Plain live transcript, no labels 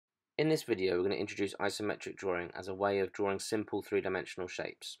In this video, we're going to introduce isometric drawing as a way of drawing simple three-dimensional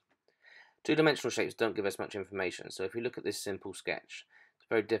shapes. Two-dimensional shapes don't give us much information, so if we look at this simple sketch, it's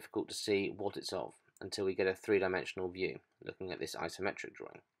very difficult to see what it's of until we get a three-dimensional view, looking at this isometric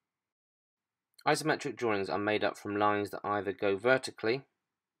drawing. Isometric drawings are made up from lines that either go vertically,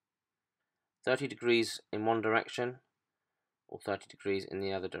 30 degrees in one direction, or 30 degrees in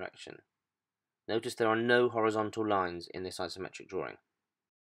the other direction. Notice there are no horizontal lines in this isometric drawing.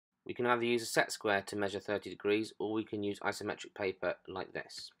 We can either use a set square to measure 30 degrees, or we can use isometric paper like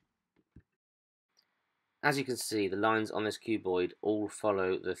this. As you can see, the lines on this cuboid all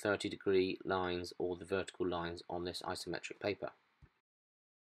follow the 30-degree lines or the vertical lines on this isometric paper.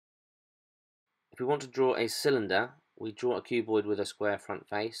 If we want to draw a cylinder, we draw a cuboid with a square front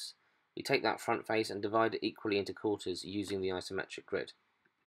face. We take that front face and divide it equally into quarters using the isometric grid.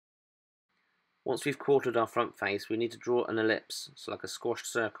 Once we've quartered our front face, we need to draw an ellipse, so like a squashed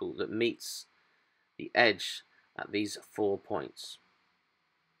circle that meets the edge at these 4 points.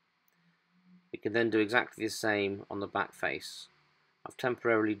 We can then do exactly the same on the back face. I've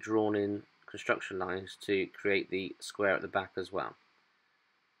temporarily drawn in construction lines to create the square at the back as well.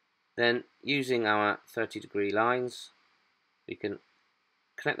 Then, using our 30-degree lines, we can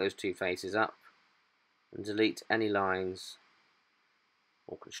connect those two faces up and delete any lines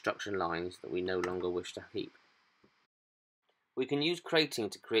or construction lines that we no longer wish to keep. We can use crating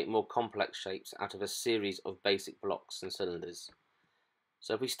to create more complex shapes out of a series of basic blocks and cylinders.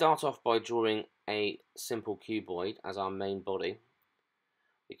 So if we start off by drawing a simple cuboid as our main body,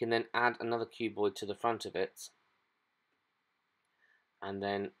 we can then add another cuboid to the front of it and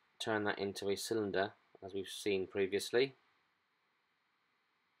then turn that into a cylinder as we've seen previously.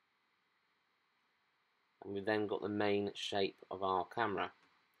 And we've then got the main shape of our camera.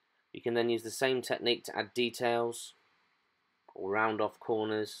 We can then use the same technique to add details or round off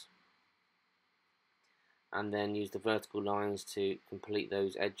corners, and then use the vertical lines to complete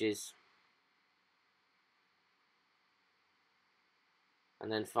those edges.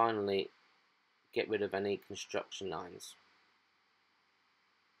 And then finally get rid of any construction lines.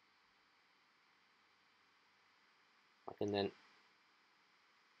 I can then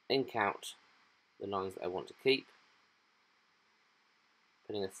ink out the lines that I want to keep,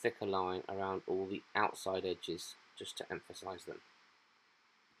 putting a thicker line around all the outside edges just to emphasize them.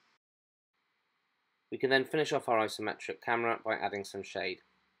 We can then finish off our isometric camera by adding some shade.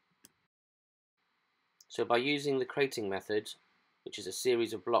 So by using the crating method, which is a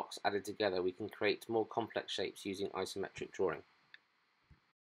series of blocks added together, we can create more complex shapes using isometric drawing.